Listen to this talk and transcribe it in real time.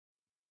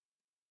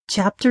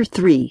Chapter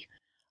 3.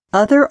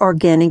 Other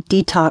Organic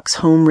Detox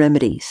Home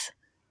Remedies.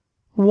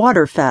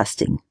 Water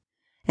fasting.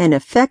 An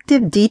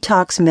effective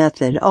detox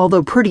method,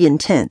 although pretty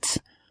intense.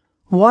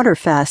 Water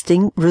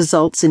fasting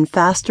results in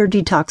faster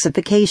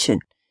detoxification.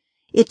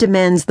 It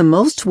demands the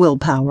most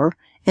willpower,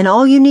 and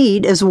all you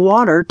need is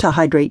water to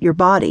hydrate your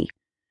body.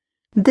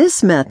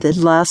 This method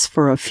lasts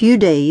for a few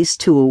days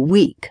to a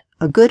week,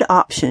 a good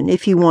option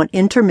if you want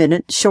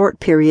intermittent,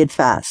 short-period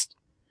fast.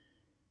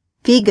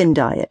 Vegan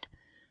diet.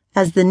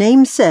 As the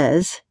name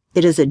says,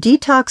 it is a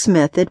detox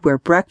method where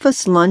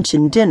breakfast, lunch,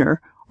 and dinner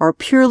are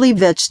purely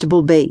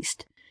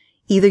vegetable-based.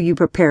 Either you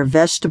prepare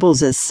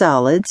vegetables as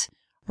salads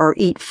or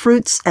eat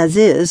fruits as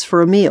is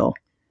for a meal.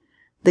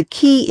 The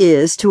key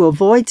is to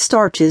avoid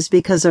starches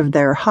because of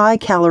their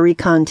high-calorie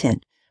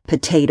content.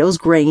 Potatoes,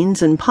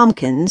 grains, and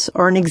pumpkins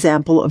are an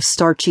example of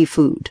starchy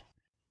food.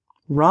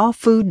 Raw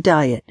food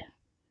diet.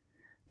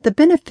 The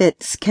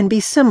benefits can be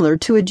similar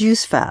to a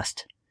juice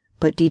fast,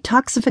 but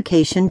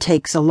detoxification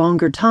takes a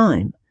longer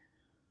time.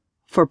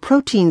 For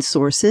protein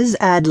sources,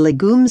 add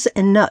legumes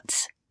and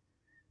nuts.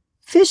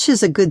 Fish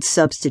is a good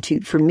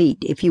substitute for meat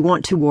if you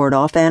want to ward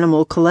off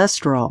animal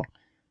cholesterol.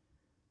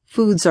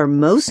 Foods are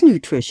most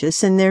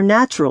nutritious in their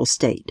natural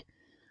state,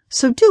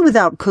 so do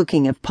without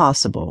cooking if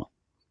possible.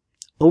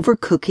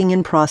 Overcooking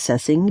and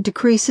processing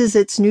decreases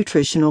its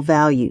nutritional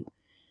value.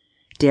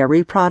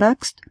 Dairy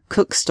products,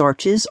 cooked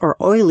starches, or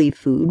oily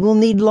food will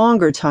need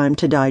longer time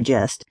to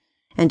digest,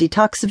 and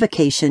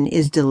detoxification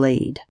is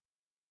delayed.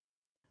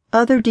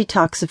 Other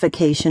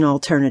detoxification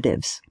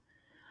alternatives.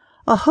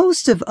 A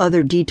host of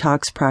other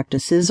detox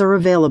practices are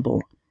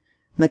available.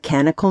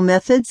 Mechanical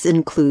methods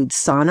include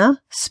sauna,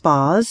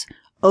 spas,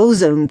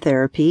 ozone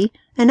therapy,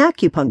 and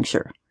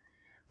acupuncture.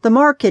 The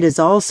market is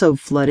also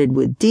flooded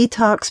with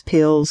detox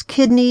pills,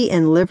 kidney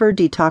and liver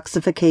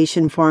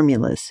detoxification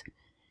formulas.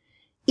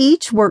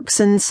 Each works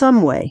in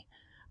some way,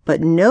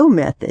 but no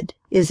method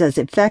is as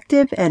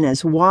effective and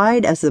as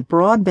wide as the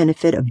broad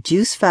benefit of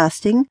juice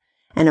fasting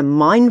and a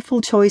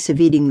mindful choice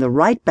of eating the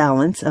right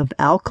balance of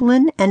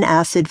alkaline and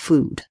acid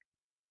food.